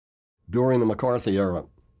during the McCarthy era,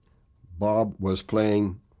 Bob was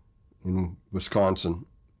playing in Wisconsin,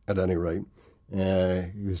 at any rate.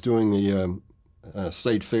 He was doing the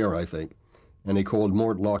State Fair, I think, and he called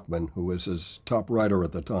Mort Lockman, who was his top writer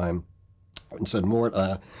at the time, and said, Mort,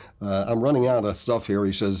 I'm running out of stuff here.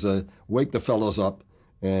 He says, wake the fellows up,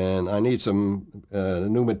 and I need some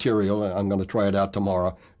new material. I'm going to try it out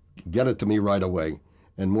tomorrow. Get it to me right away.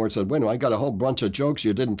 And Mort said, wait a minute, I got a whole bunch of jokes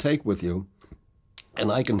you didn't take with you,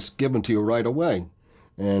 and I can give them to you right away.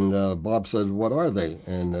 And Bob said, what are they?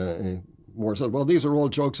 And Mort said, well, these are all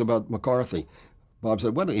jokes about McCarthy. Bob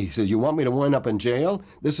said, what? He said, you want me to wind up in jail?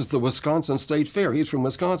 This is the Wisconsin State Fair. He's from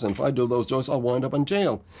Wisconsin. If I do those jokes, I'll wind up in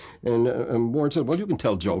jail. And Mort said, well, you can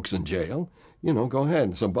tell jokes in jail. You know, go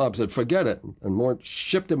ahead. So Bob said, forget it. And Mort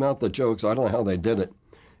shipped him out the jokes. I don't know how they did it.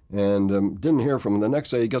 And didn't hear from him. The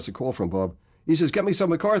next day, he gets a call from Bob. He says, get me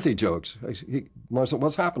some McCarthy jokes. Mort said,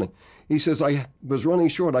 what's happening? He says, I was running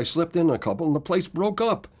short. I slipped in a couple, and the place broke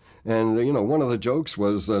up. And, you know, one of the jokes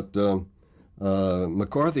was that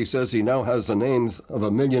McCarthy says he now has the names of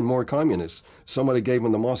 1 million more communists. Somebody gave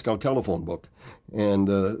him the Moscow telephone book.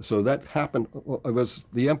 And so that happened. It was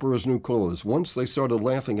the emperor's new clothes. Once they started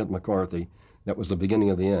laughing at McCarthy, that was the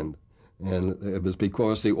beginning of the end. And it was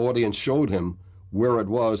because the audience showed him where it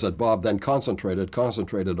was that Bob then concentrated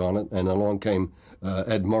on it, and along came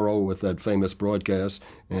Ed Murrow with that famous broadcast,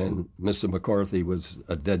 and Mr. McCarthy was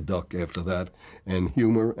a dead duck after that, and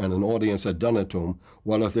humor and an audience had done it to him.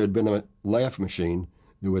 Well, if there had been a laugh machine,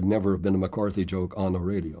 there would never have been a McCarthy joke on the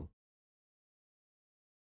radio.